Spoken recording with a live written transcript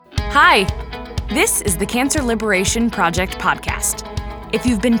Hi, this is the Cancer Liberation Project podcast. If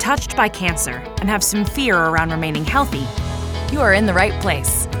you've been touched by cancer and have some fear around remaining healthy, you are in the right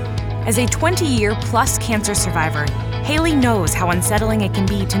place. As a 20-year-plus cancer survivor, Haley knows how unsettling it can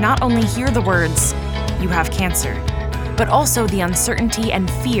be to not only hear the words, "you have cancer," but also the uncertainty and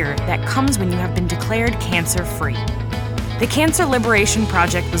fear that comes when you have been declared cancer-free. The Cancer Liberation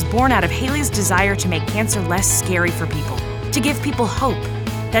Project was born out of Haley's desire to make cancer less scary for people, to give people hope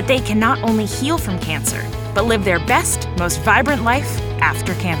that they can not only heal from cancer, but live their best, most vibrant life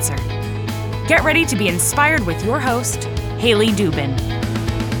after cancer. Get ready to be inspired with your host, Haley Dubin.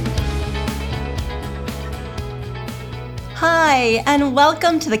 Hi, and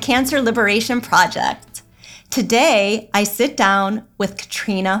welcome to the Cancer Liberation Project. Today, I sit down with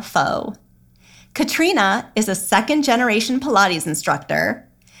Katrina Foe. Katrina is a second-generation Pilates instructor,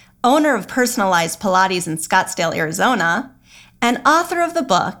 owner of Personalized Pilates in Scottsdale, Arizona, and author of the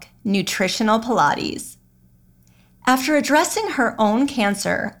book, Nutritional Pilates. After addressing her own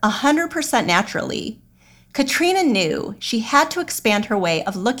cancer 100% naturally, Katrina knew she had to expand her way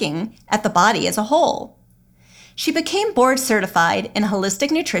of looking at the body as a whole. She became board certified in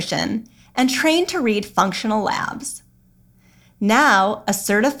holistic nutrition and trained to read functional labs. Now, a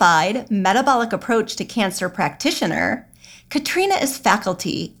certified metabolic approach to cancer practitioner, Katrina is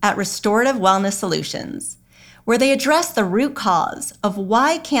faculty at Restorative Wellness Solutions, where they address the root cause of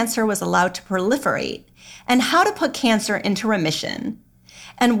why cancer was allowed to proliferate and how to put cancer into remission,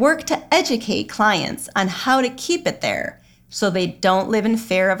 and work to educate clients on how to keep it there so they don't live in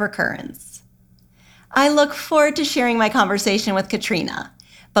fear of recurrence. I look forward to sharing my conversation with Katrina,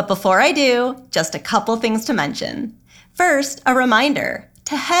 but before I do, just a couple things to mention. First, a reminder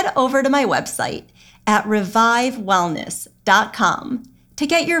to head over to my website at revivewellness.com to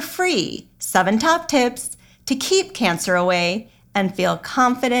get your free 7 top tips to keep cancer away and feel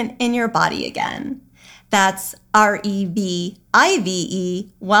confident in your body again. That's REVIVE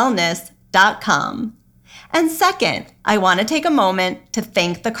wellness.com. And second, I want to take a moment to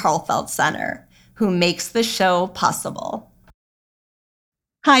thank the Karlfeldt Center, who makes the show possible.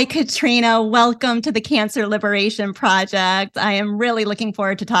 Hi, Katrina. Welcome to the Cancer Liberation Project. I am really looking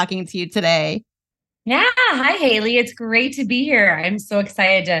forward to talking to you today. Yeah. Hi, Haley. It's great to be here. I'm so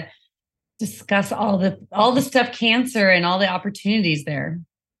excited to discuss all the stuff cancer and all the opportunities there.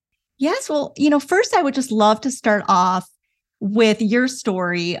 Yes. Well, first I would just love to start off with your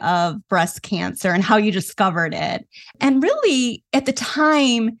story of breast cancer and how you discovered it. And really at the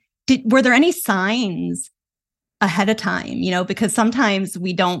time, were there any signs ahead of time? Because sometimes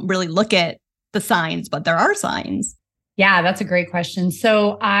we don't really look at the signs, but there are signs. Yeah, that's a great question.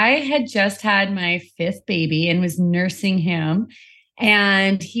 So I had just had my 5th baby and was nursing him.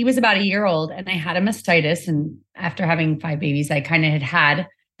 And he was about a year old and I had a mastitis. And after having 5 babies, I kind of had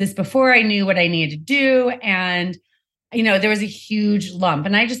this before I knew what I needed to do. And, there was a huge lump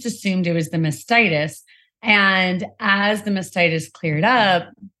and I just assumed it was the mastitis. And as the mastitis cleared up,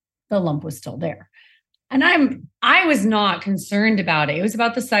 the lump was still there. And I was not concerned about it. It was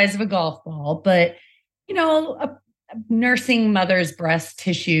about the size of a golf ball, but, a nursing mother's breast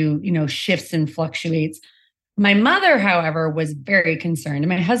tissue, shifts and fluctuates. My mother, however, was very concerned and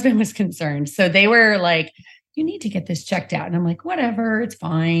my husband was concerned. So they were like, you need to get this checked out. And I'm like, whatever, it's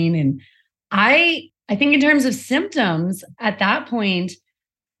fine. And I think in terms of symptoms at that point,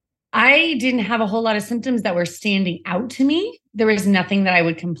 I didn't have a whole lot of symptoms that were standing out to me. There was nothing that I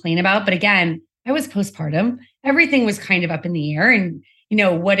would complain about. But again, I was postpartum. Everything was kind of up in the air. And,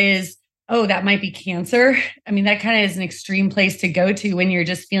 that might be cancer. I mean, that kind of is an extreme place to go to when you're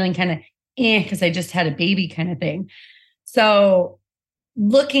just feeling kind of because I just had a baby kind of thing. So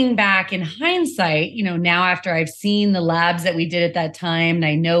looking back in hindsight, now after I've seen the labs that we did at that time and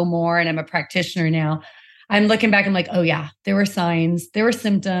I know more and I'm a practitioner now, I'm looking back, I'm like, oh yeah, there were signs, there were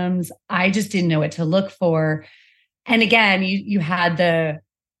symptoms. I just didn't know what to look for. And again, you had the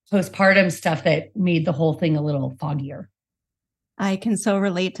postpartum stuff that made the whole thing a little foggier. I can so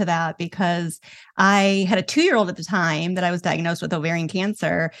relate to that because I had a 2-year-old at the time that I was diagnosed with ovarian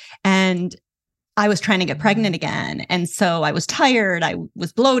cancer and I was trying to get pregnant again. And so I was tired, I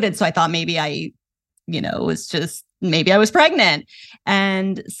was bloated. So I thought maybe maybe I was pregnant.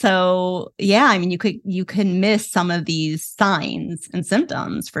 And so, yeah, I mean, you can miss some of these signs and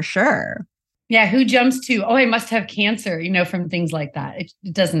symptoms for sure. Yeah. Who jumps to, I must have cancer, from things like that. It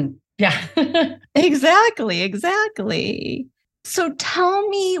doesn't. Yeah. Exactly. So tell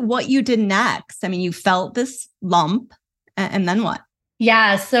me what you did next. I mean, you felt this lump and then what?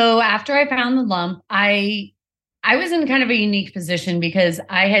 Yeah. So after I found the lump, I was in kind of a unique position because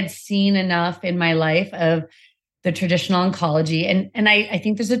I had seen enough in my life of the traditional oncology. And I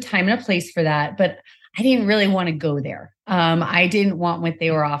think there's a time and a place for that, but I didn't really want to go there. I didn't want what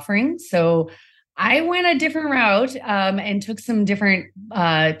they were offering. So I went a different route and took some different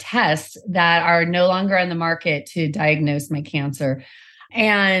tests that are no longer on the market to diagnose my cancer.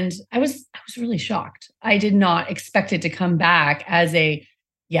 And I was really shocked. I did not expect it to come back as a,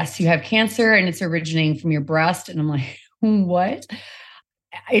 yes, you have cancer and it's originating from your breast. And I'm like, what?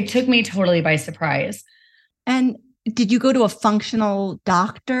 It took me totally by surprise. And did you go to a functional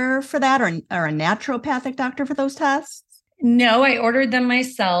doctor for that or a naturopathic doctor for those tests? No, I ordered them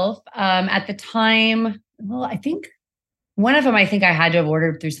myself. At the time, well, I think one of them, I think I had to have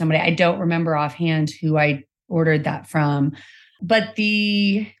ordered through somebody. I don't remember offhand who I ordered that from. But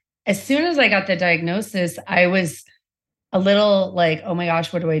as soon as I got the diagnosis, I was a little like, oh my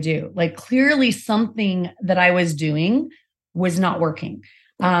gosh, what do I do? Like clearly something that I was doing was not working.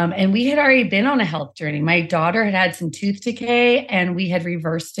 And we had already been on a health journey. My daughter had some tooth decay and we had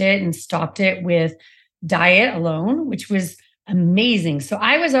reversed it and stopped it with diet alone, which was amazing. So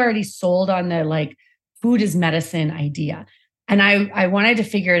I was already sold on the like food is medicine idea. And I wanted to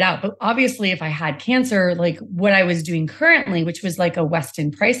figure it out. But obviously, if I had cancer, like what I was doing currently, which was like a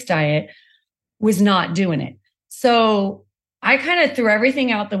Weston Price diet, was not doing it. So I kind of threw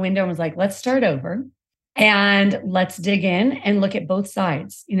everything out the window and was like, let's start over and let's dig in and look at both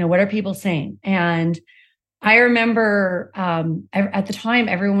sides. What are people saying? And I remember at the time,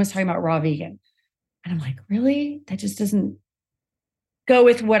 everyone was talking about raw vegan. And I'm like, really? That just doesn't go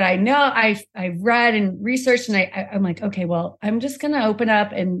with what I know. I've read and researched, and I'm like, okay, well, I'm just going to open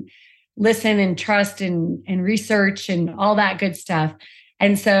up and listen and trust and research and all that good stuff.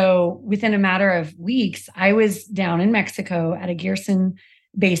 And so within a matter of weeks, I was down in Mexico at a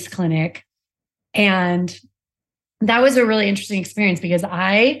Gerson-based clinic. And that was a really interesting experience because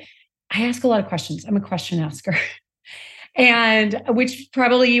I ask a lot of questions. I'm a question asker. And which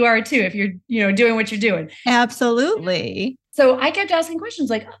probably you are too, if you're, doing what you're doing. Absolutely. So I kept asking questions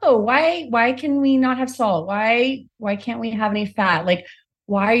like, oh, why can we not have salt? Why can't we have any fat? Like,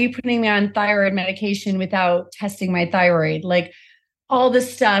 why are you putting me on thyroid medication without testing my thyroid? Like all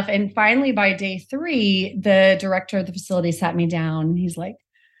this stuff. And finally, by day 3, the director of the facility sat me down and he's like,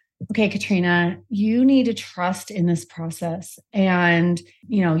 okay, Katrina, you need to trust in this process. And,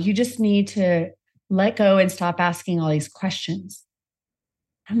 you just need to let go and stop asking all these questions.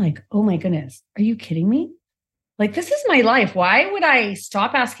 I'm like, oh my goodness, are you kidding me? Like, this is my life. Why would I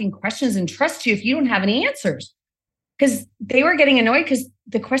stop asking questions and trust you if you don't have any answers? Because they were getting annoyed because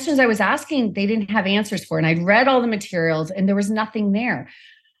the questions I was asking, they didn't have answers for. And I'd read all the materials and there was nothing there.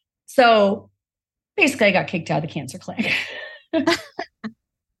 So basically I got kicked out of the cancer clinic.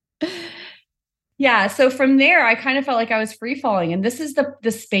 Yeah. So from there, I kind of felt like I was free falling. And this is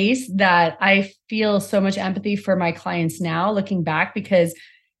the space that I feel so much empathy for my clients now, looking back, because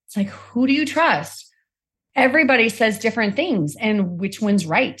it's like, who do you trust? Everybody says different things and which one's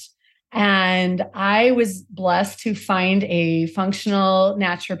right. And I was blessed to find a functional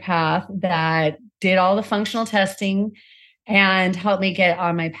naturopath that did all the functional testing and helped me get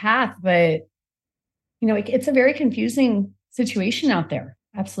on my path. But, it's a very confusing situation out there.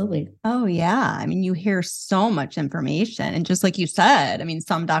 Absolutely. Oh, yeah. I mean, you hear so much information. And just like you said, I mean,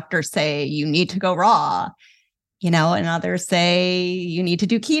 some doctors say you need to go raw, and others say you need to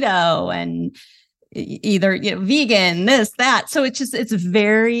do keto and either vegan, this, that. So it's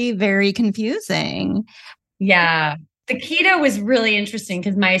very, very confusing. Yeah. The keto was really interesting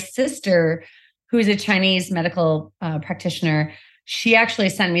because my sister, who is a Chinese medical practitioner, she actually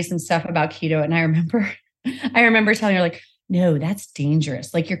sent me some stuff about keto. And I remember telling her, like, no, that's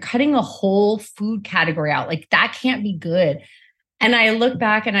dangerous. Like, you're cutting a whole food category out. Like, that can't be good. And I look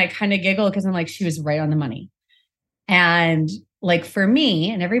back and I kind of giggle because I'm like, she was right on the money. And like for me,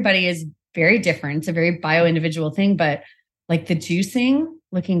 and everybody is very different. It's a very bio-individual thing, but like the juicing,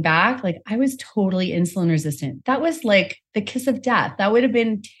 looking back, like I was totally insulin resistant. That was like the kiss of death. That would have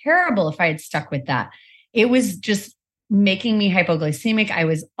been terrible if I had stuck with that. It was just making me hypoglycemic. I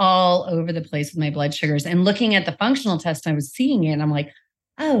was all over the place with my blood sugars, and looking at the functional test, I was seeing it and I'm like,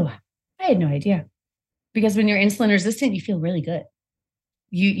 oh, I had no idea. Because when you're insulin resistant, you feel really good.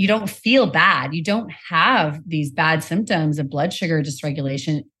 You don't feel bad. You don't have these bad symptoms of blood sugar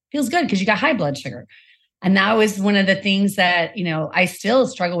dysregulation. It feels good because you got high blood sugar. And that was one of the things that, I still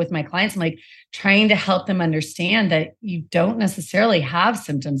struggle with my clients. I'm like trying to help them understand that you don't necessarily have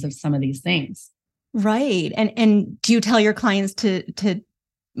symptoms of some of these things. Right. And do you tell your clients to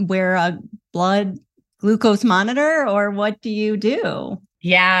wear a blood glucose monitor, or what do you do?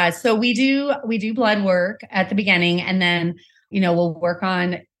 Yeah. So we do blood work at the beginning, and then, we'll work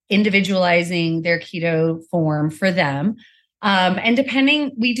on individualizing their keto form for them. And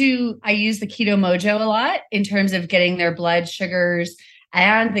I use the Keto Mojo a lot in terms of getting their blood sugars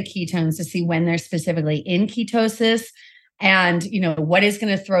and the ketones to see when they're specifically in ketosis and, what is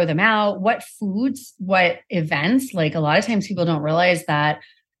going to throw them out, what foods, what events. Like a lot of times people don't realize that,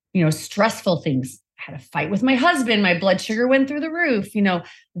 stressful things. I had a fight with my husband, my blood sugar went through the roof,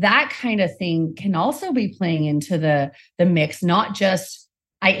 that kind of thing can also be playing into the mix, not just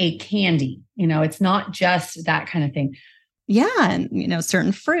I ate candy, it's not just that kind of thing. Yeah. And,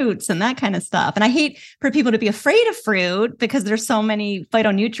 certain fruits and that kind of stuff. And I hate for people to be afraid of fruit because there's so many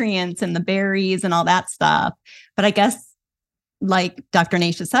phytonutrients in the berries and all that stuff. But I guess, like Dr.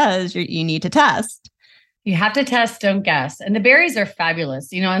 Nasha says, you need to test. You have to test, don't guess. And the berries are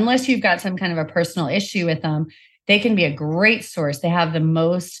fabulous. Unless you've got some kind of a personal issue with them, they can be a great source. They have the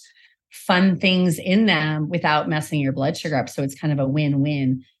most fun things in them without messing your blood sugar up. So it's kind of a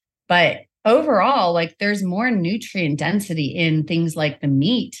win-win. But overall, like there's more nutrient density in things like the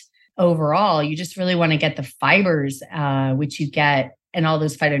meat overall. You just really want to get the fibers, which you get, and all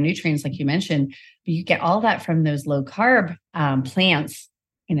those phytonutrients, like you mentioned, but you get all that from those low carb plants,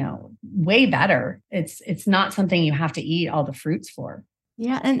 way better. It's not something you have to eat all the fruits for.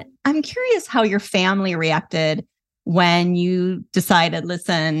 Yeah. And I'm curious how your family reacted when you decided,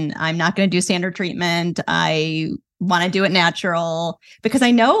 listen, I'm not going to do standard treatment. I want to do it natural, because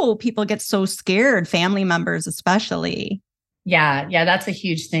I know people get so scared, family members especially. Yeah, that's a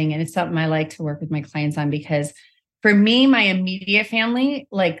huge thing. And it's something I like to work with my clients on, because for me, my immediate family,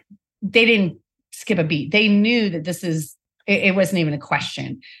 like they didn't skip a beat. They knew that it wasn't even a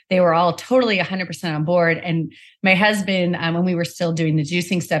question. They were all totally 100% on board. And my husband, when we were still doing the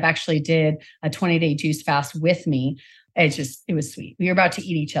juicing stuff, actually did a 20-day juice fast with me. It was sweet. We were about to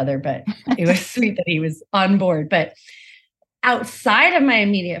eat each other, but it was sweet that he was on board. But outside of my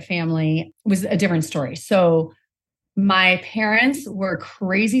immediate family was a different story. So my parents were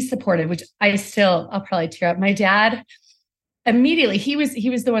crazy supportive, which I'll probably tear up. My dad, immediately, he was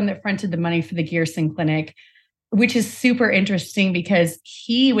the one that fronted the money for the Gearson Clinic, which is super interesting because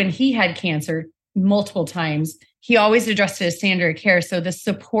when he had cancer multiple times, he always addressed it as standard of care. So the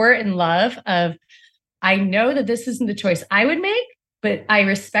support and love of, I know that this isn't the choice I would make, but I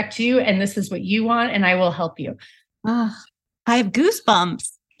respect you and this is what you want and I will help you. Oh, I have goosebumps.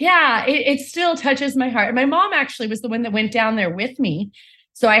 Yeah, it still touches my heart. My mom actually was the one that went down there with me.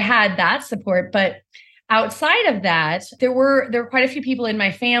 So I had that support. But outside of that, there were quite a few people in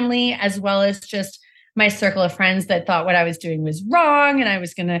my family, as well as just my circle of friends, that thought what I was doing was wrong and I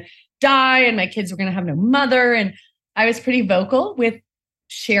was going to die and my kids were going to have no mother. And I was pretty vocal with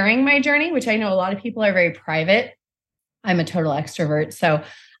sharing my journey, which I know a lot of people are very private. I'm a total extrovert. So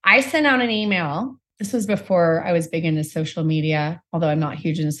I sent out an email. This was before I was big into social media, although I'm not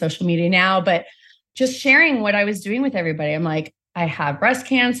huge into social media now, but just sharing what I was doing with everybody. I'm like, I have breast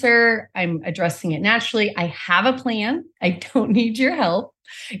cancer. I'm addressing it naturally. I have a plan. I don't need your help,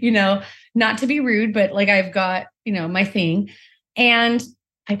 not to be rude, but like I've got, my thing. And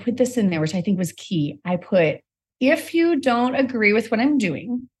I put this in there, which I think was key. I put, if you don't agree with what I'm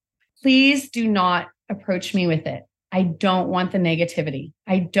doing, please do not approach me with it. I don't want the negativity.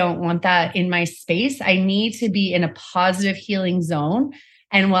 I don't want that in my space. I need to be in a positive healing zone.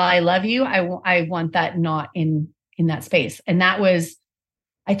 And while I love you, I want that not in that space. And that was,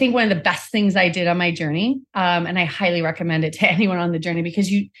 I think, one of the best things I did on my journey. And I highly recommend it to anyone on the journey,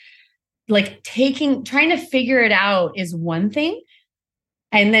 because trying to figure it out is one thing.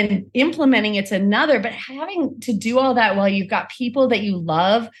 And then implementing it's another, but having to do all that while you've got people that you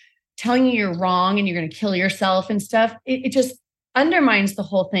love telling you you're wrong and you're going to kill yourself and stuff, it just undermines the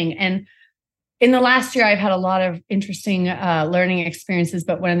whole thing. And in the last year, I've had a lot of interesting learning experiences,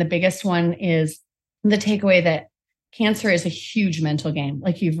 but one of the biggest one is the takeaway that cancer is a huge mental game.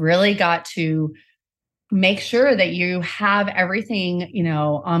 Like you've really got to make sure that you have everything,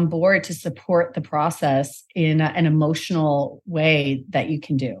 on board to support the process in an emotional way that you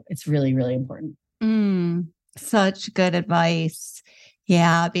can do. It's really, really important. Such good advice.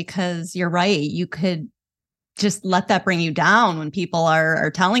 Yeah, because you're right. You could just let that bring you down when people are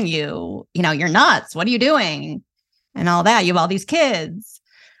telling you, you're nuts. What are you doing? And all that. You have all these kids.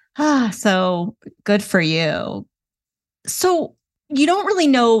 So good for you. So you don't really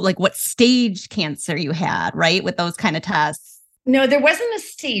know what stage cancer you had, right? With those kind of tests. No, there wasn't a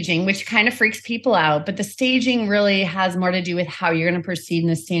staging, which kind of freaks people out. But the staging really has more to do with how you're going to proceed in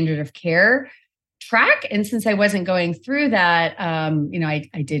the standard of care track. And since I wasn't going through that,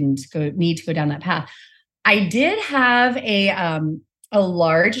 I didn't need to go down that path. I did have a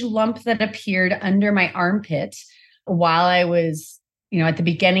large lump that appeared under my armpit while I was at the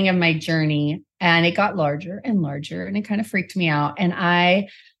beginning of my journey, and it got larger and larger, and it kind of freaked me out. And I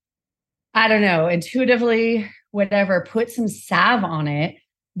don't know, intuitively, whatever, put some salve on it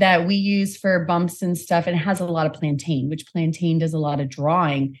that we use for bumps and stuff. And it has a lot of plantain, which plantain does a lot of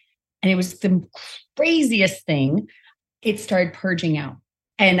drawing. And it was the craziest thing. It started purging out.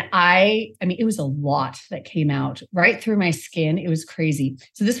 And I mean, it was a lot that came out right through my skin. It was crazy.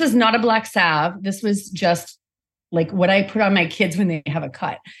 So this was not a black salve. This was just like what I put on my kids when they have a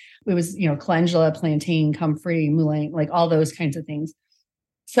cut. It was, calendula, plantain, comfrey, mullein, like all those kinds of things.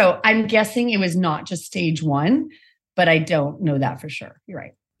 So I'm guessing it was not just stage 1, but I don't know that for sure. You're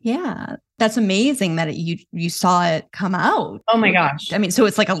right. Yeah. That's amazing that you saw it come out. Oh my gosh. I mean, so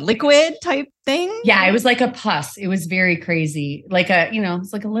it's like a liquid type thing? Yeah, it was like a pus. It was very crazy. Like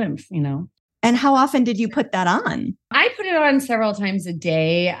it's like a lymph, And how often did you put that on? I put it on several times a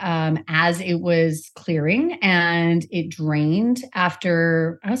day as it was clearing, and it drained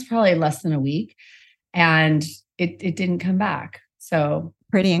after, I was probably less than a week, and it didn't come back. So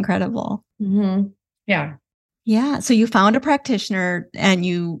pretty incredible. Mm-hmm. Yeah. Yeah. So you found a practitioner and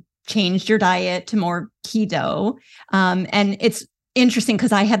you changed your diet to more keto. And it's interesting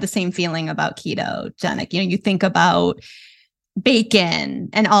because I had the same feeling about ketogenic. You think about bacon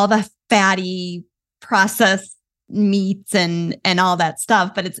and all the fatty processed meats and all that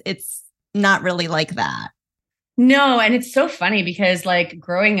stuff, but it's not really like that. No. And it's so funny because like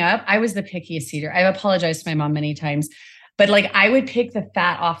growing up, I was the pickiest eater. I've apologized to my mom many times, but like I would pick the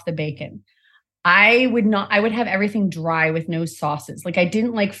fat off the bacon. I would have everything dry with no sauces. Like I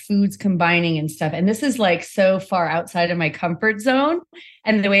didn't like foods combining and stuff. And this is like so far outside of my comfort zone.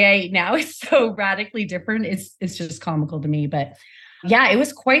 And the way I eat now is so radically different. It's just comical to me. But yeah, it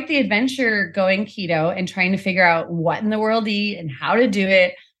was quite the adventure going keto and trying to figure out what in the world to eat and how to do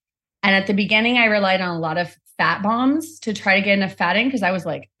it. And at the beginning, I relied on a lot of fat bombs to try to get enough fat in because I was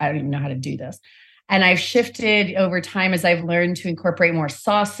like, I don't even know how to do this. And I've shifted over time as I've learned to incorporate more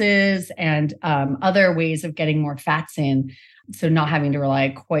sauces and other ways of getting more fats in. So not having to rely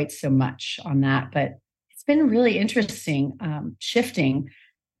quite so much on that. But it's been really interesting shifting.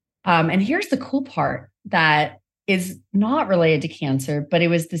 And here's the cool part that is not related to cancer, but it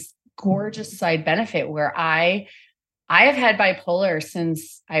was this gorgeous side benefit where I have had bipolar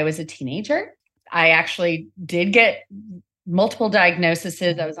since I was a teenager. I actually did get multiple diagnoses.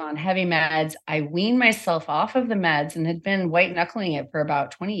 I was on heavy meds. I weaned myself off of the meds and had been white knuckling it for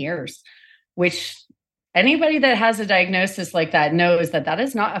about 20 years, which anybody that has a diagnosis like that knows that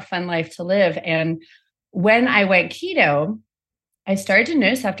is not a fun life to live. And when I went keto, I started to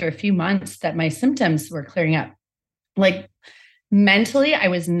notice after a few months that my symptoms were clearing up. Like mentally, I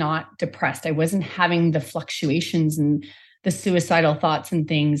was not depressed. I wasn't having the fluctuations and the suicidal thoughts and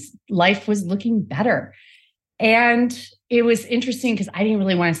things. Life was looking better. And it was interesting because I didn't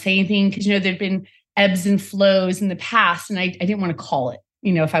really want to say anything because, there'd been ebbs and flows in the past and I didn't want to call it,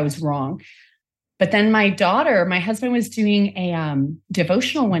 if I was wrong. But then my husband was doing a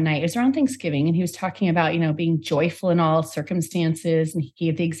devotional one night. It was around Thanksgiving. And he was talking about, being joyful in all circumstances. And he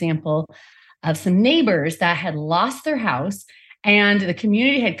gave the example of some neighbors that had lost their house and the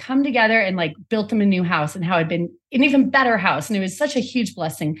community had come together and like built them a new house and how it had been an even better house. And it was such a huge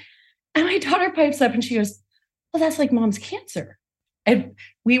blessing. And my daughter pipes up and she goes, well, that's like mom's cancer. And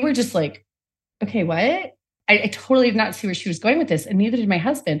we were just like, okay, what? I totally did not see where she was going with this. And neither did my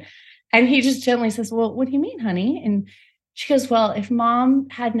husband. And he just gently says, well, what do you mean, honey? And she goes, well, if mom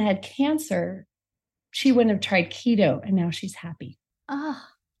hadn't had cancer, she wouldn't have tried keto. And now she's happy. Ah,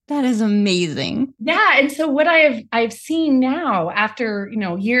 that is amazing. Yeah. And so what I've seen now after,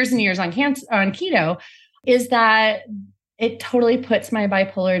 years and years on keto is that it totally puts my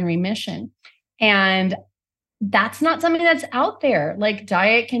bipolar in remission. And that's not something that's out there. Like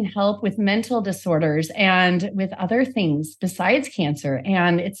diet can help with mental disorders and with other things besides cancer.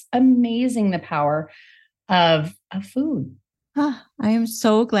 And it's amazing the power of food. I am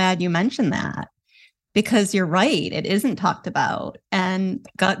so glad you mentioned that because you're right. It isn't talked about and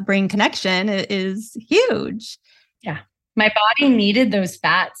gut-brain connection is huge. Yeah. My body needed those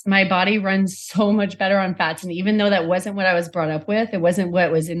fats. My body runs so much better on fats. And even though that wasn't what I was brought up with, it wasn't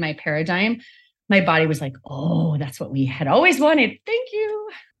what was in my paradigm, my body was like, oh, that's what we had always wanted. Thank you.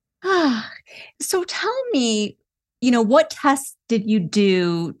 So tell me, what tests did you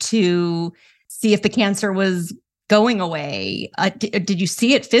do to see if the cancer was going away? Did you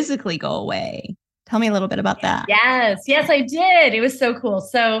see it physically go away? Tell me a little bit about that. Yes, I did. It was so cool.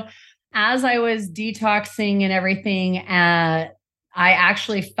 So as I was detoxing and everything, I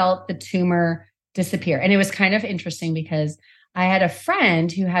actually felt the tumor disappear. And it was kind of interesting because I had a friend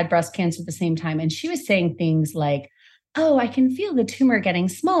who had breast cancer at the same time. And she was saying things like, oh, I can feel the tumor getting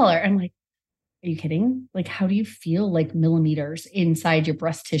smaller. I'm like, are you kidding? Like, how do you feel like millimeters inside your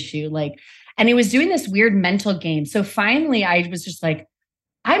breast tissue? Like, and it was doing this weird mental game. So finally I was just like,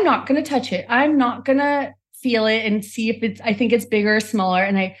 I'm not going to touch it. I'm not going to feel it and see if I think it's bigger or smaller.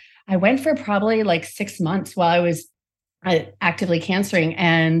 And I went for probably like 6 months while I was actively cancering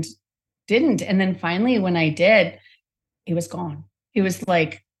and didn't. And then finally, when I did, it was gone. It was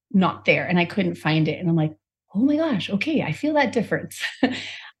like not there and I couldn't find it. And I'm like, oh my gosh, okay, I feel that difference.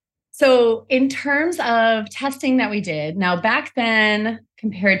 So in terms of testing that we did, now back then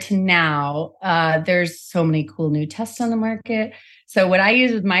compared to now, there's so many cool new tests on the market. So what I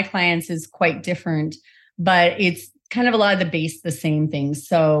use with my clients is quite different, but it's kind of a lot of the same things.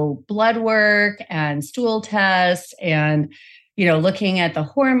 So blood work and stool tests and, looking at the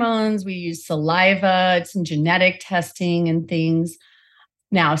hormones, we use saliva, some genetic testing and things.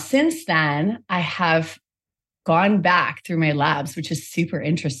 Now, since then, I have gone back through my labs, which is super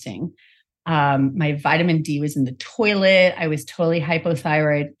interesting. My vitamin D was in the toilet. I was totally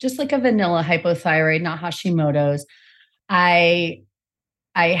hypothyroid, just like a vanilla hypothyroid, not Hashimoto's. I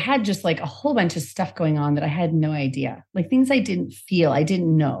had just like a whole bunch of stuff going on that I had no idea, like things I didn't feel, I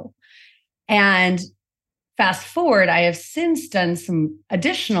didn't know. And fast forward, I have since done some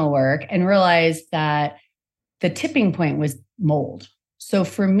additional work and realized that the tipping point was mold. So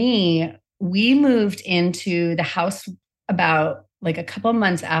for me, we moved into the house about like a couple of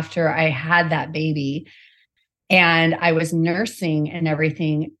months after I had that baby, and I was nursing and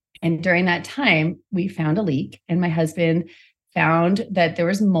everything. And during that time, we found a leak, and my husband found that there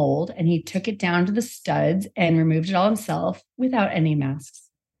was mold, and he took it down to the studs and removed it all himself without any masks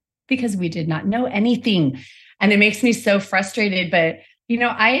because we did not know anything. And it makes me so frustrated. But,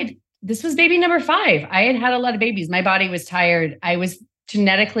 this was baby number 5. I had a lot of babies. My body was tired. I was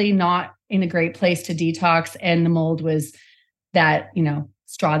genetically not in a great place to detox. And the mold was that,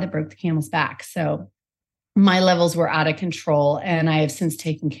 straw that broke the camel's back. So my levels were out of control, and I have since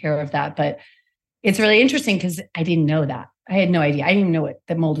taken care of that. But it's really interesting because I didn't know that. I had no idea. I didn't even know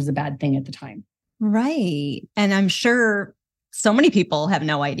that mold was a bad thing at the time. Right. And I'm sure so many people have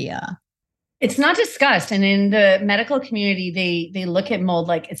no idea. It's not discussed. And in the medical community, they look at mold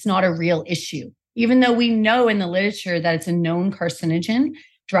like it's not a real issue, even though we know in the literature that it's a known carcinogen,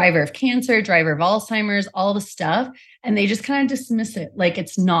 driver of cancer, driver of Alzheimer's, all the stuff. And they just kind of dismiss it like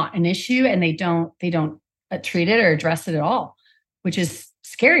it's not an issue, and they don't treat it or address it at all, which is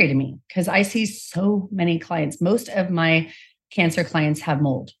scary to me because I see so many clients. Most of my cancer clients have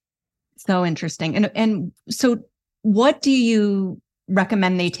mold. So interesting. And so what do you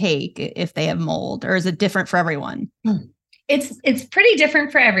recommend they take if they have mold, or is it different for everyone? It's pretty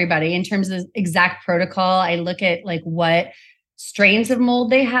different for everybody in terms of exact protocol. I look at like what strains of mold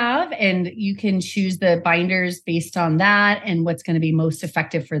they have, and you can choose the binders based on that and what's going to be most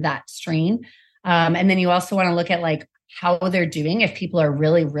effective for that strain. And then you also want to look at like how they're doing. If people are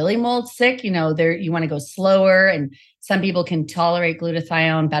really, really mold sick, you want to go slower, and some people can tolerate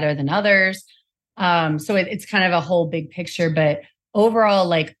glutathione better than others. So it's kind of a whole big picture, but overall,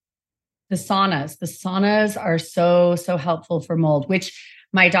 like the saunas are so, so helpful for mold, which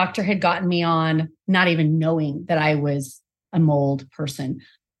my doctor had gotten me on, not even knowing that I was a mold person.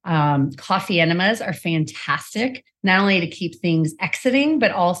 Coffee enemas are fantastic, not only to keep things exiting,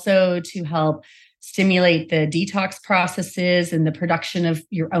 but also to help stimulate the detox processes and the production of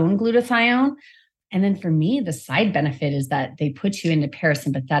your own glutathione. And then for me, the side benefit is that they put you into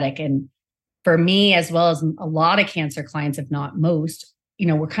parasympathetic. And for me, as well as a lot of cancer clients, if not most,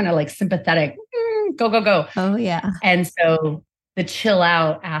 we're kind of like sympathetic, go, go, go. Oh, yeah. And so the chill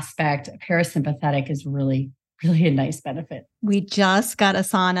out aspect, parasympathetic, is really, really a nice benefit. We just got a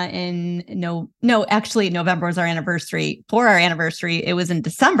sauna actually November was our anniversary. For our anniversary, it was in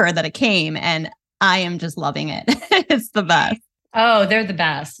December that it came, and I am just loving it. It's the best. Oh, they're the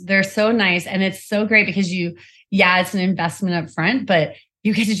best. They're so nice. And it's so great because it's an investment up front, but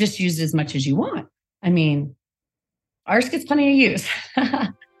you get to just use it as much as you want. I mean, ours gets plenty of use.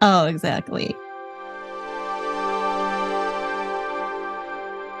 Oh, exactly.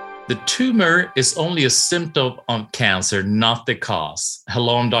 The tumor is only a symptom of cancer, not the cause.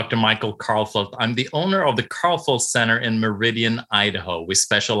 Hello, I'm Dr. Michael Karlfeldt. I'm the owner of the Karlfeldt Center in Meridian, Idaho. We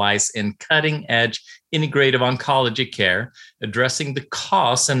specialize in cutting-edge integrative oncology care, addressing the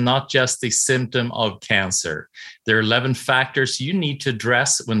cause and not just the symptom of cancer. There are 11 factors you need to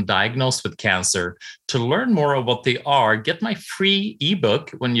address when diagnosed with cancer. To learn more of what they are, get my free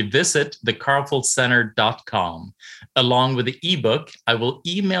ebook when you visit thekarlfeldtcenter.com. Along with the ebook, I will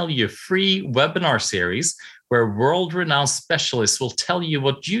email you a free webinar series where world-renowned specialists will tell you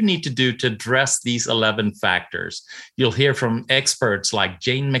what you need to do to address these 11 factors. You'll hear from experts like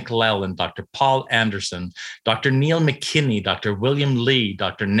Jane McClellan, Dr. Paul Anderson, Dr. Neil McKinney, Dr. William Lee,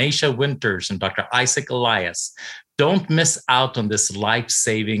 Dr. Nasha Winters, and Dr. Isaac Elias. Don't miss out on this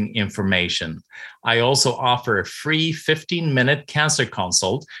life-saving information. I also offer a free 15-minute cancer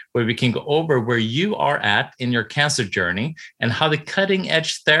consult where we can go over where you are at in your cancer journey and how the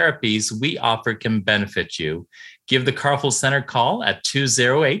cutting-edge therapies we offer can benefit you. Give the Carlful Center a call at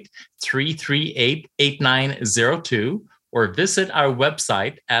 208-338-8902 or visit our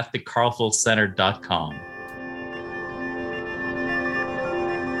website at thecarlfulcenter.com.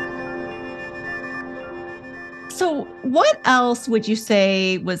 So what else would you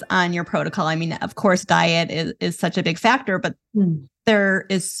say was on your protocol? I mean, of course, diet is such a big factor, but there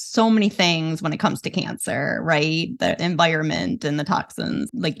is so many things when it comes to cancer, right? The environment and the toxins,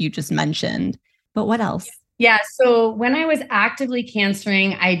 like you just mentioned. But what else? Yeah. So when I was actively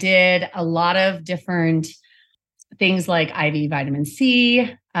cancering, I did a lot of different things like IV vitamin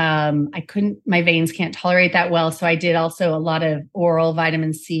C. My veins can't tolerate that well. So I did also a lot of oral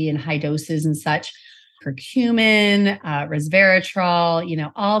vitamin C in high doses and such. Curcumin,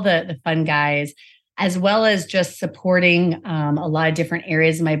 resveratrol, all the fun guys, as well as just supporting a lot of different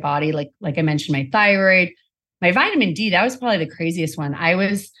areas of my body. Like I mentioned, my thyroid, my vitamin D, that was probably the craziest one. I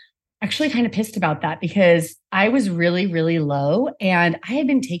was actually kind of pissed about that because I was really, really low and I had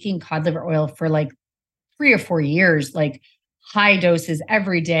been taking cod liver oil for like 3 or 4 years, like high doses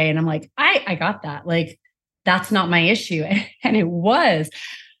every day. And I'm like, I got that. Like, that's not my issue. And it was.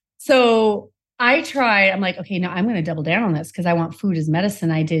 So I'm like, okay, now I'm going to double down on this because I want food as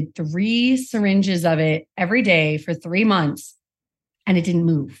medicine. I did 3 syringes of it every day for 3 months and it didn't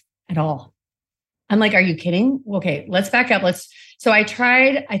move at all. I'm like, are you kidding? Okay, let's back up. So I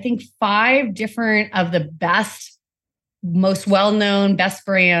tried, I think 5 different of the best, most well-known, best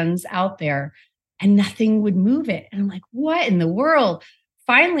brands out there and nothing would move it. And I'm like, what in the world?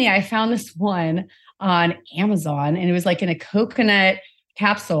 Finally, I found this one on Amazon and it was like in a coconut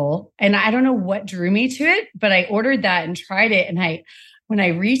capsule. And I don't know what drew me to it, but I ordered that and tried it. And when I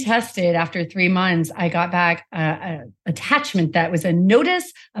retested after 3 months, I got back an attachment that was a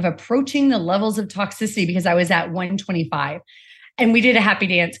notice of approaching the levels of toxicity because I was at 125. And we did a happy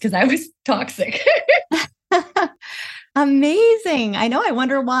dance because I was toxic. Amazing. I know. I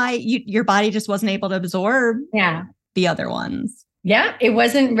wonder why your body just wasn't able to absorb the other ones. Yeah, it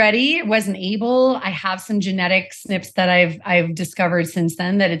wasn't ready. It wasn't able. I have some genetic SNPs that I've discovered since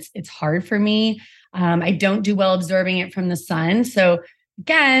then that it's hard for me. I don't do well absorbing it from the sun. So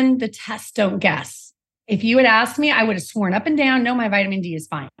again, the tests don't guess. If you had asked me, I would have sworn up and down, no, my vitamin D is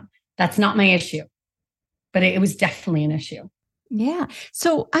fine. That's not my issue. But it was definitely an issue. Yeah.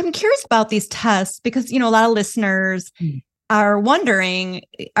 So I'm curious about these tests because, a lot of listeners are wondering,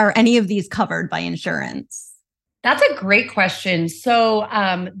 are any of these covered by insurance? That's a great question. So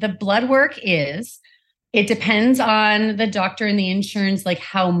the blood work it depends on the doctor and the insurance, like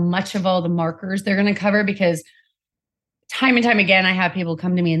how much of all the markers they're going to cover, because time and time again, I have people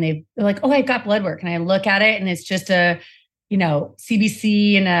come to me and they're like, oh, I've got blood work. And I look at it and it's just a,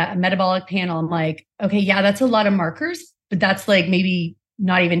 CBC and a metabolic panel. I'm like, okay, yeah, that's a lot of markers, but that's like maybe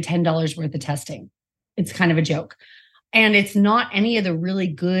not even $10 worth of testing. It's kind of a joke. And it's not any of the really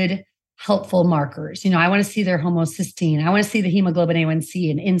good helpful markers. I want to see their homocysteine. I want to see the hemoglobin A1C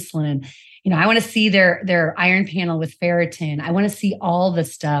and insulin. I want to see their iron panel with ferritin. I want to see all the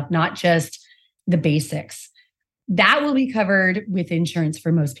stuff, not just the basics. That will be covered with insurance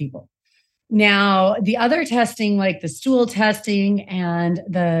for most people. Now, the other testing, like the stool testing and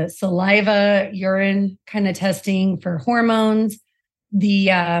the saliva, urine kind of testing for hormones, the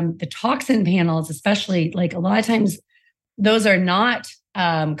toxin panels, especially, like a lot of times those are not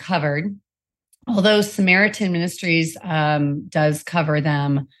covered, although Samaritan Ministries does cover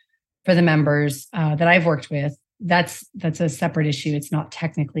them for the members that I've worked with. That's a separate issue. It's not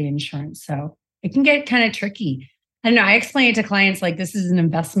technically insurance. So it can get kind of tricky. I don't know. I explain it to clients like this is an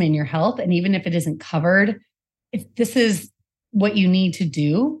investment in your health. And even if it isn't covered, if this is what you need to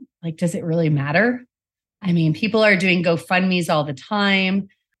do, like, does it really matter? I mean, people are doing GoFundMes all the time,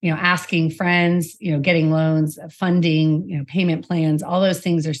 asking friends, getting loans, funding, payment plans, all those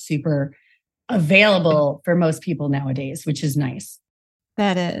things are super available for most people nowadays, which is nice.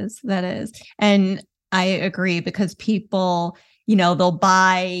 That is. And I agree because people, they'll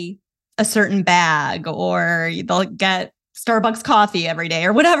buy a certain bag or they'll get Starbucks coffee every day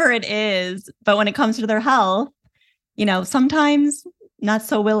or whatever it is. But when it comes to their health, sometimes not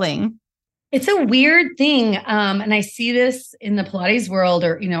so willing. It's a weird thing. And I see this in the Pilates world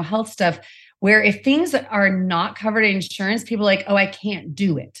or, health stuff where if things are not covered in insurance, people are like, oh, I can't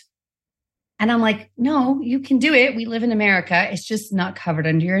do it. And I'm like, no, you can do it. We live in America. It's just not covered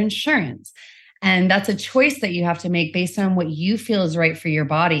under your insurance. And that's a choice that you have to make based on what you feel is right for your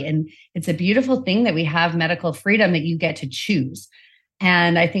body. And it's a beautiful thing that we have medical freedom that you get to choose.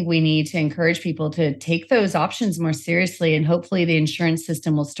 And I think we need to encourage people to take those options more seriously. And hopefully the insurance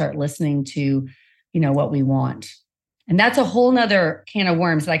system will start listening to, what we want. And that's a whole nother can of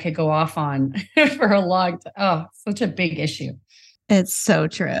worms that I could go off on for a long time. Oh, such a big issue. It's so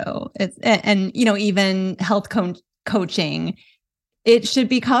true. And even health coaching, it should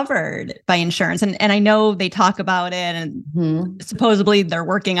be covered by insurance. And I know they talk about it and supposedly they're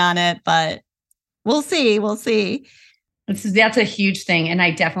working on it, but we'll see. We'll see. That's a huge thing. And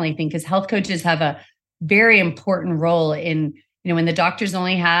I definitely think because health coaches have a very important role in, when the doctors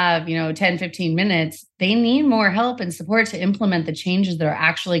only have, 10, 15 minutes, they need more help and support to implement the changes that are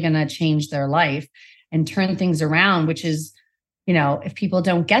actually going to change their life and turn things around, which is, if people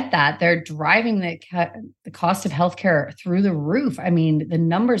don't get that, they're driving the cost of healthcare through the roof. I mean, the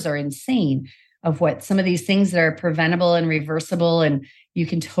numbers are insane of what some of these things that are preventable and reversible and you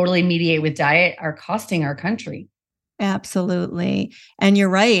can totally mediate with diet are costing our country. Absolutely. And you're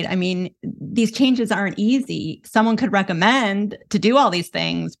right. I mean, these changes aren't easy. Someone could recommend to do all these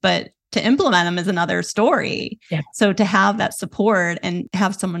things, but to implement them is another story. Yeah. So to have that support and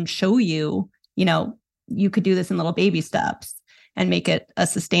have someone show you, you could do this in little baby steps and make it a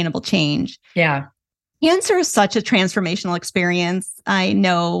sustainable change. Yeah. Cancer is such a transformational experience. I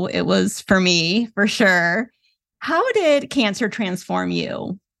know it was for me, for sure. How did cancer transform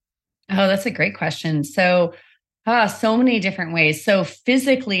you? Oh, that's a great question. So many different ways. So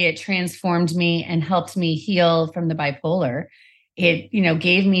physically, it transformed me and helped me heal from the bipolar. It,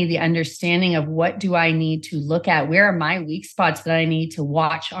 gave me the understanding of what do I need to look at? Where are my weak spots that I need to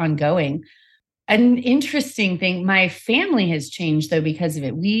watch ongoing? An interesting thing, my family has changed though because of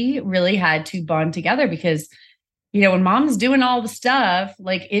it. We really had to bond together because, when mom's doing all the stuff,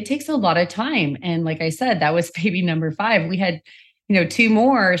 like it takes a lot of time. And like I said, that was baby number 5. We had, 2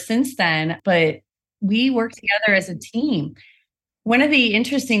 more since then, but we work together as a team. One of the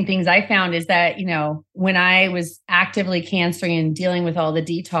interesting things I found is that, when I was actively cancering and dealing with all the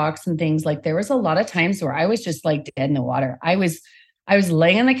detox and things, like there was a lot of times where I was just like dead in the water. I was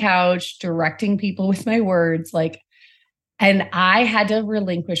laying on the couch, directing people with my words, and I had to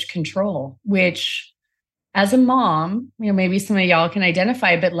relinquish control, which as a mom, maybe some of y'all can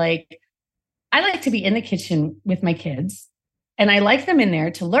identify, but I like to be in the kitchen with my kids and I like them in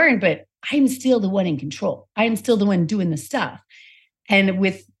there to learn, but I'm still the one in control. I am still the one doing the stuff. And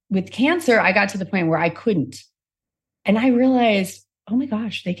with cancer, I got to the point where I couldn't. And I realized, oh my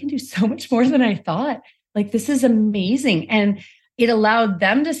gosh, they can do so much more than I thought. This is amazing. And it allowed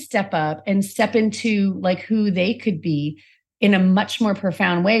them to step up and step into who they could be in a much more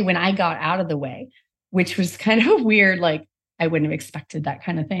profound way when I got out of the way, which was kind of weird. I wouldn't have expected that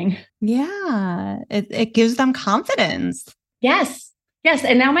kind of thing. Yeah. It gives them confidence. Yes. Yes.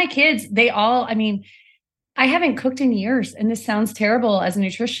 And now my kids, I haven't cooked in years and this sounds terrible as a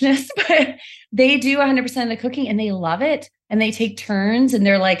nutritionist, but they do 100% of the cooking and they love it. And they take turns and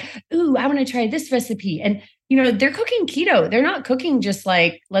they're like, ooh, I want to try this recipe. And, they're cooking keto. They're not cooking just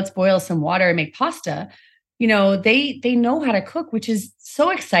let's boil some water and make pasta. They know how to cook, which is so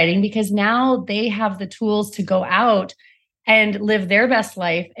exciting because now they have the tools to go out and live their best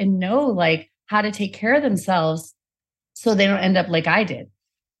life and know how to take care of themselves so they don't end up like I did,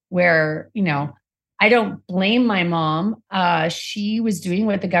 where, I don't blame my mom. She was doing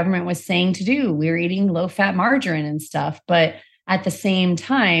what the government was saying to do. We were eating low-fat margarine and stuff. But at the same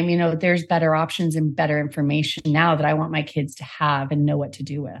time, there's better options and better information now that I want my kids to have and know what to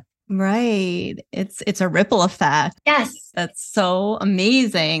do with. Right. It's a ripple effect. Yes. That's so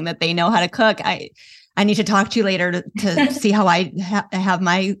amazing that they know how to cook. I need to talk to you later to see how I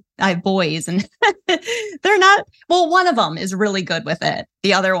have boys and they're not, well, one of them is really good with it.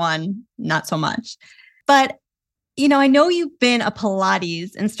 The other one, not so much. But, I know you've been a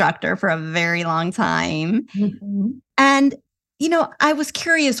Pilates instructor for a very long time. Mm-hmm. And, I was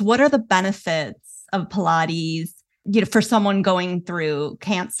curious, what are the benefits of Pilates, for someone going through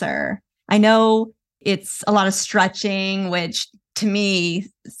cancer? I know it's a lot of stretching, which to me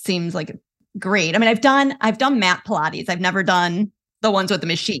seems like great. I mean, I've done mat Pilates. I've never done the ones with the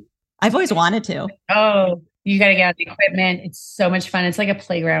machine. I've always wanted to. Oh, you got to get out the equipment. It's so much fun. It's like a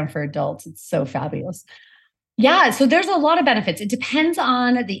playground for adults. It's so fabulous. Yeah. So there's a lot of benefits. It depends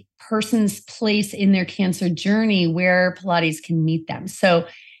on the person's place in their cancer journey where Pilates can meet them. So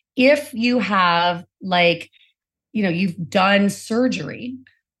if you have you've done surgery,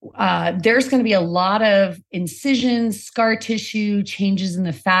 there's going to be a lot of incisions, scar tissue, changes in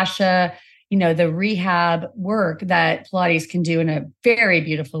the fascia, the rehab work that Pilates can do in a very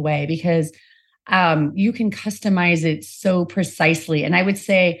beautiful way because you can customize it so precisely. And I would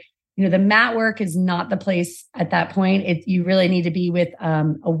say, the mat work is not the place at that point. You really need to be with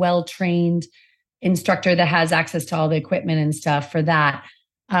a well-trained instructor that has access to all the equipment and stuff for that.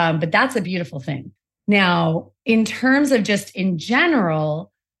 But that's a beautiful thing. Now, in terms of just in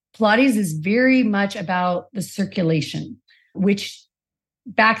general, Pilates is very much about the circulation, which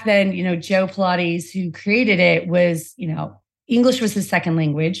back then, Joe Pilates, who created it, was, English was his second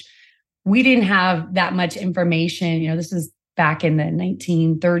language. We didn't have that much information. This was back in the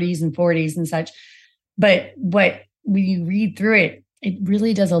 1930s and 40s and such. But when you read through it, it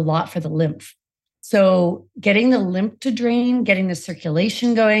really does a lot for the lymph. So getting the lymph to drain, getting the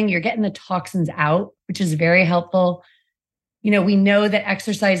circulation going, you're getting the toxins out, which is very helpful. We know that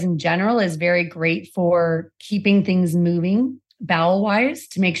exercise in general is very great for keeping things moving bowel-wise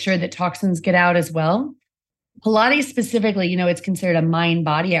to make sure that toxins get out as well. Pilates specifically, it's considered a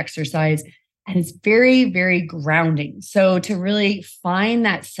mind-body exercise, and it's very, very grounding. So to really find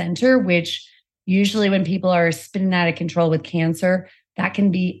that center, which usually when people are spinning out of control with cancer, that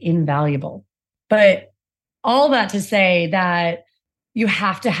can be invaluable. But all that to say that you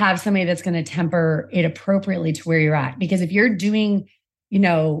have to have somebody that's going to temper it appropriately to where you're at. Because if you're doing,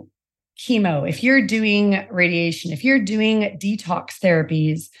 chemo, if you're doing radiation, if you're doing detox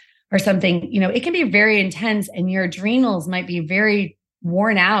therapies or something, it can be very intense and your adrenals might be very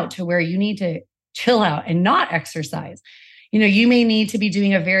worn out to where you need to chill out and not exercise. You may need to be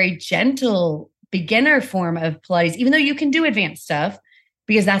doing a very gentle beginner form of Pilates, even though you can do advanced stuff,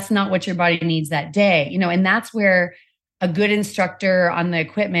 because that's not what your body needs that day, and that's where a good instructor on the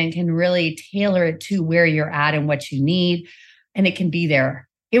equipment can really tailor it to where you're at and what you need. And it can be there.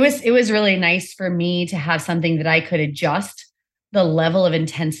 It was really nice for me to have something that I could adjust the level of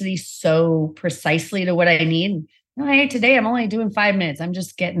intensity so precisely to what I need. Hey, today I'm only doing 5 minutes. I'm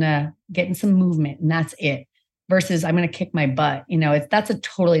just getting some movement and that's it. Versus I'm going to kick my butt. That's a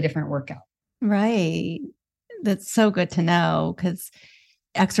totally different workout. Right. That's so good to know because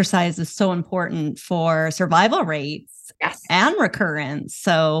exercise is so important for survival rates. Yes. And recurrence.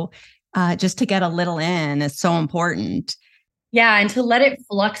 So just to get a little in is so important. Yeah. And to let it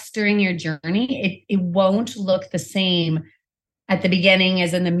flux during your journey, it won't look the same at the beginning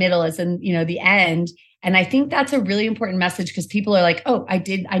as in the middle, as in, the end. And I think that's a really important message because people are like, oh, I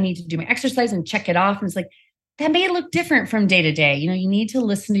need to do my exercise and check it off. And it's like, that may look different from day to day. You need to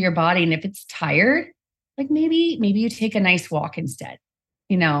listen to your body. And if it's tired, like maybe you take a nice walk instead,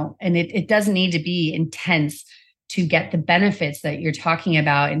 and it doesn't need to be intense to get the benefits that you're talking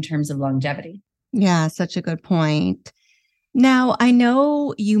about in terms of longevity. Yeah, such a good point. Now, I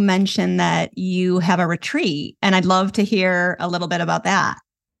know you mentioned that you have a retreat, and I'd love to hear a little bit about that.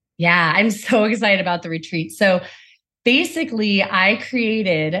 Yeah, I'm so excited about the retreat. So basically, I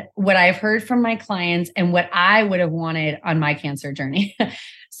created what I've heard from my clients and what I would have wanted on my cancer journey.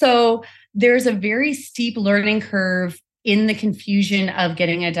 So there's a very steep learning curve in the confusion of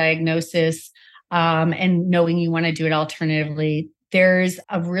getting a diagnosis and knowing you want to do it alternatively. There's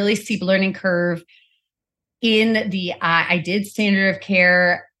a really steep learning curve in the I did standard of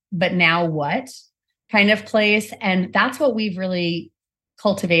care, but now what kind of place. And that's what we've really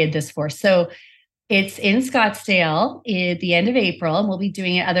cultivated this for. So it's in Scottsdale at the end of April, and we'll be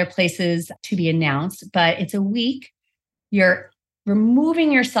doing it other places to be announced, but it's a week. You're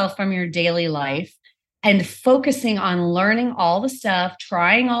removing yourself from your daily life and focusing on learning all the stuff,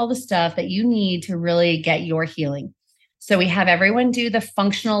 trying all the stuff that you need to really get your healing. So we have everyone do the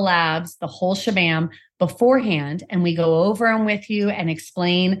functional labs, the whole shabam beforehand, and we go over them with you and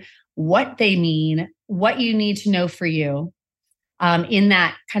explain what they mean, what you need to know for you in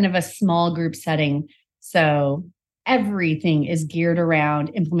that kind of a small group setting. So everything is geared around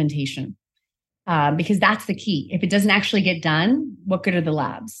implementation because that's the key. If it doesn't actually get done, what good are the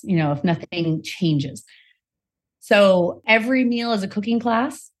labs, if nothing changes? So every meal is a cooking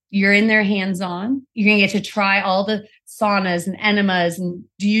class. You're in there hands-on. You're going to get to try all the saunas and enemas and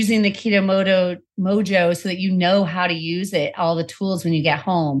using the Keto Mojo so that you know how to use it, all the tools when you get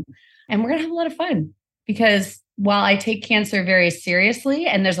home. And we're going to have a lot of fun because while I take cancer very seriously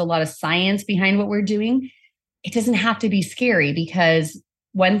and there's a lot of science behind what we're doing, it doesn't have to be scary because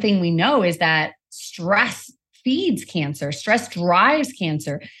one thing we know is that stress feeds cancer. Stress drives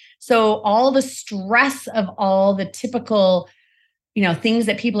cancer. So all the stress of all the typical things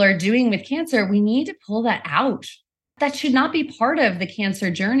that people are doing with cancer, we need to pull that out. That should not be part of the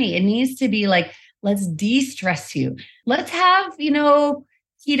cancer journey. It needs to be like, let's de-stress you. Let's have,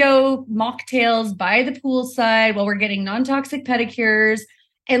 keto mocktails by the poolside while we're getting non-toxic pedicures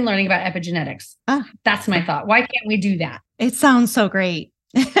and learning about epigenetics. That's my thought. Why can't we do that? It sounds so great.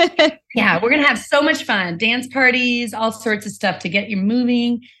 Yeah, we're going to have so much fun. Dance parties, all sorts of stuff to get you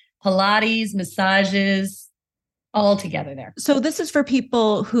moving, Pilates, massages, all together there. So this is for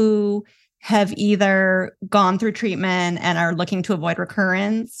people who have either gone through treatment and are looking to avoid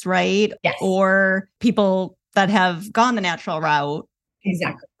recurrence, right? Yes. Or people that have gone the natural route.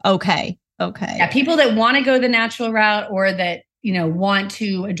 Exactly. Okay. Yeah, people that want to go the natural route or that, want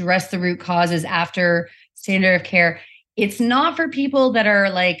to address the root causes after standard of care. It's not for people that are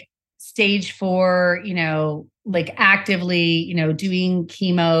like stage 4, like actively, doing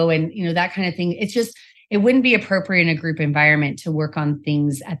chemo and, that kind of thing. It's just, it wouldn't be appropriate in a group environment to work on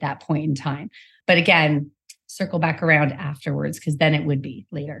things at that point in time. But again, circle back around afterwards, because then it would be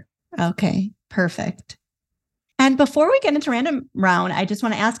later. Okay, perfect. And before we get into random round, I just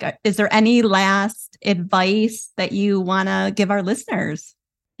want to ask, is there any last advice that you want to give our listeners?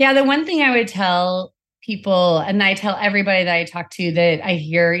 Yeah, the one thing I would tell people, and I tell everybody that I talk to that I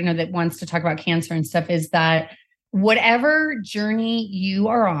hear, that wants to talk about cancer and stuff, is that whatever journey you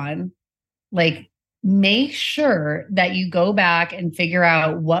are on, like, make sure that you go back and figure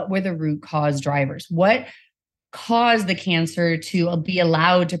out what were the root cause drivers, what caused the cancer to be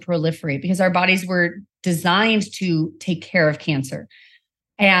allowed to proliferate, because our bodies were designed to take care of cancer.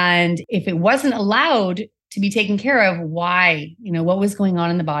 And if it wasn't allowed to be taken care of, why, what was going on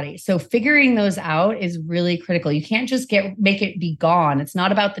in the body? So figuring those out is really critical. You can't just make it be gone. It's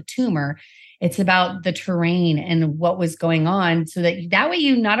not about the tumor. It's about the terrain and what was going on, so that way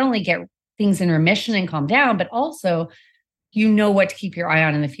you not only get things in remission and calm down, but also what to keep your eye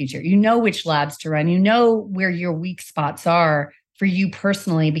on in the future. Which labs to run, where your weak spots are for you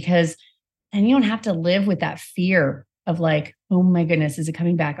personally, because then you don't have to live with that fear of like, oh my goodness, is it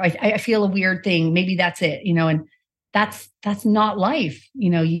coming back? I feel a weird thing. Maybe that's it, and that's not life.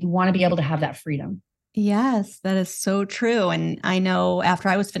 You want to be able to have that freedom. Yes, that is so true. And I know after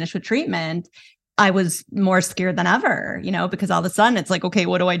I was finished with treatment, I was more scared than ever, because all of a sudden it's like, okay,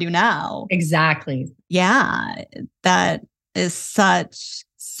 what do I do now? Exactly. Yeah, that is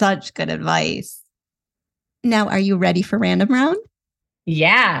such good advice. Now, are you ready for random round?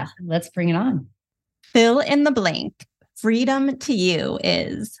 Yeah, let's bring it on. Fill in the blank. Freedom to you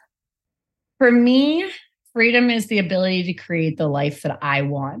is? For me, freedom is the ability to create the life that I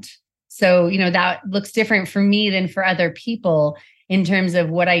want. So, that looks different for me than for other people in terms of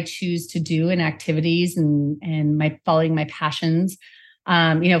what I choose to do in activities and my following my passions.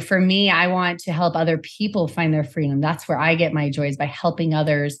 For me, I want to help other people find their freedom. That's where I get my joys, by helping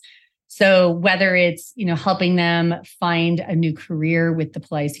others. So whether it's, helping them find a new career with the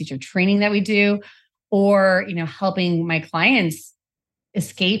Pilates teacher training that we do, or, helping my clients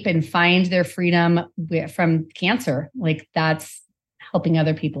escape and find their freedom from cancer, like that's helping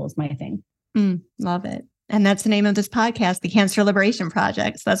other people is my thing. Love it. And that's the name of this podcast, the Cancer Liberation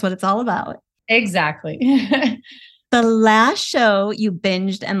Project. So that's what it's all about. Exactly. The last show you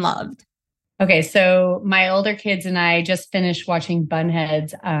binged and loved? Okay, so my older kids and I just finished watching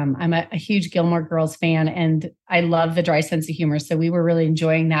Bunheads. I'm a huge Gilmore Girls fan, and I love the dry sense of humor. So we were really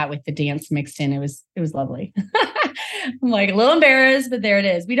enjoying that with the dance mixed in. It was lovely. I'm like a little embarrassed, but there it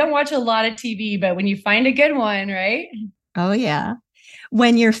is. We don't watch a lot of TV, but when you find a good one, right? Oh, yeah.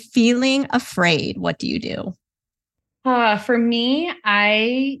 When you're feeling afraid, what do you do? For me,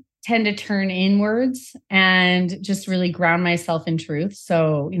 I tend to turn inwards and just really ground myself in truth.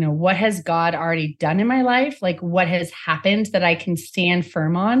 So, what has God already done in my life? Like, what has happened that I can stand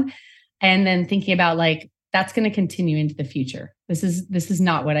firm on? And then thinking about like, that's going to continue into the future. This is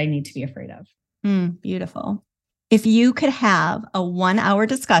not what I need to be afraid of. Beautiful. If you could have a 1-hour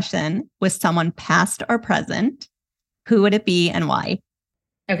discussion with someone past or present, who would it be and why?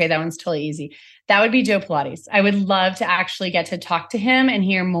 Okay, that one's totally easy. That would be Joe Pilates. I would love to actually get to talk to him and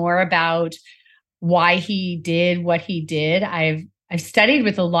hear more about why he did what he did. I've studied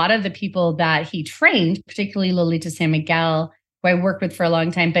with a lot of the people that he trained, particularly Lolita San Miguel, who I worked with for a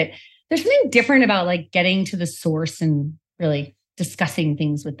long time. But there's something different about like getting to the source and really discussing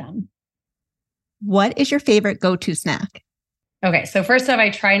things with them. What is your favorite go-to snack? Okay, so first off, I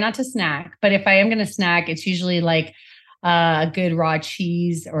try not to snack, but if I am going to snack, it's usually like a good raw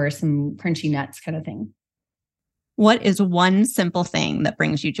cheese or some crunchy nuts kind of thing. What is one simple thing that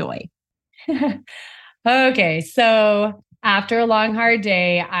brings you joy? Okay, so after a long, hard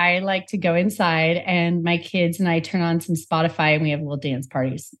day, I like to go inside and my kids and I turn on some Spotify and we have little dance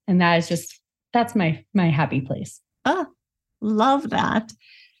parties. And that's my happy place. Oh, love that.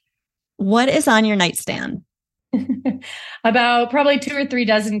 What is on your nightstand? About probably 2 or 3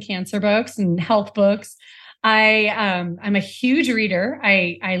 dozen cancer books and health books. I'm a huge reader.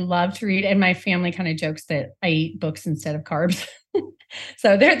 I love to read, and my family kind of jokes that I eat books instead of carbs.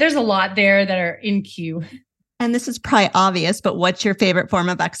 So there's a lot there that are in queue. And this is probably obvious, but what's your favorite form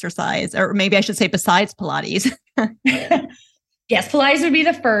of exercise? Or maybe I should say besides Pilates. Yes, Pilates would be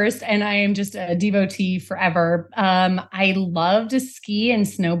the first, and I am just a devotee forever. I love to ski and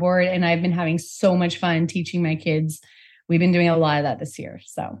snowboard, and I've been having so much fun teaching my kids. We've been doing a lot of that this year.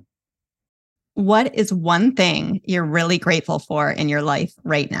 So, what is one thing you're really grateful for in your life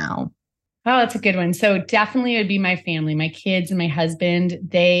right now? Oh, that's a good one. So definitely it would be my family, my kids and my husband.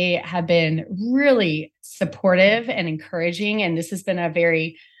 They have been really supportive and encouraging. And this has been a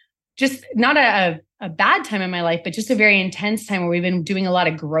very, just not a bad time in my life, but just a very intense time where we've been doing a lot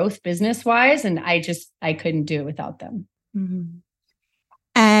of growth business wise. And I couldn't do it without them. Mm-hmm.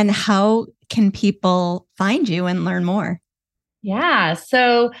 And how can people find you and learn more? Yeah.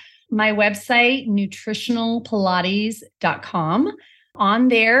 So my website, nutritionalpilates.com. On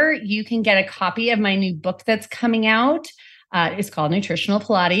there, you can get a copy of my new book that's coming out. It's called Nutritional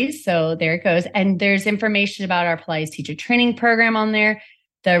Pilates. So there it goes. And there's information about our Pilates teacher training program on there.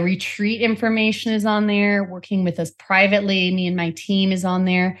 The retreat information is on there. Working with us privately, me and my team is on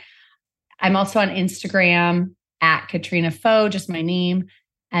there. I'm also on Instagram at Katrina Fo, just my name.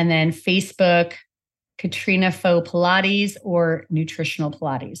 And then Facebook, Katrina Fo Pilates or Nutritional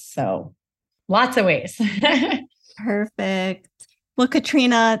Pilates. So lots of ways. Perfect. Well,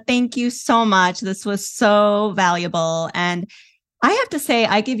 Katrina, thank you so much. This was so valuable. And I have to say,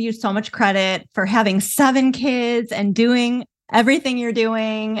 I give you so much credit for having 7 kids and doing everything you're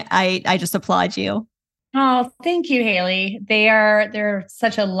doing. I just applaud you. Oh, thank you, Haley. They're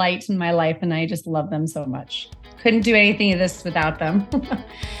such a light in my life, and I just love them so much. Couldn't do anything of this without them.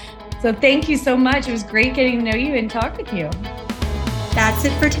 So thank you so much. It was great getting to know you and talk with you. That's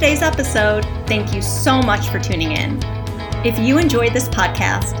it for today's episode. Thank you so much for tuning in. If you enjoyed this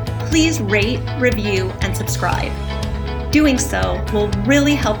podcast, please rate, review, and subscribe. Doing so will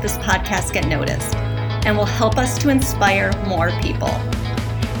really help this podcast get noticed and will help us to inspire more people.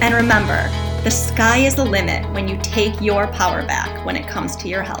 And remember, the sky is the limit when you take your power back when it comes to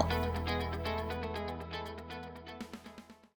your health.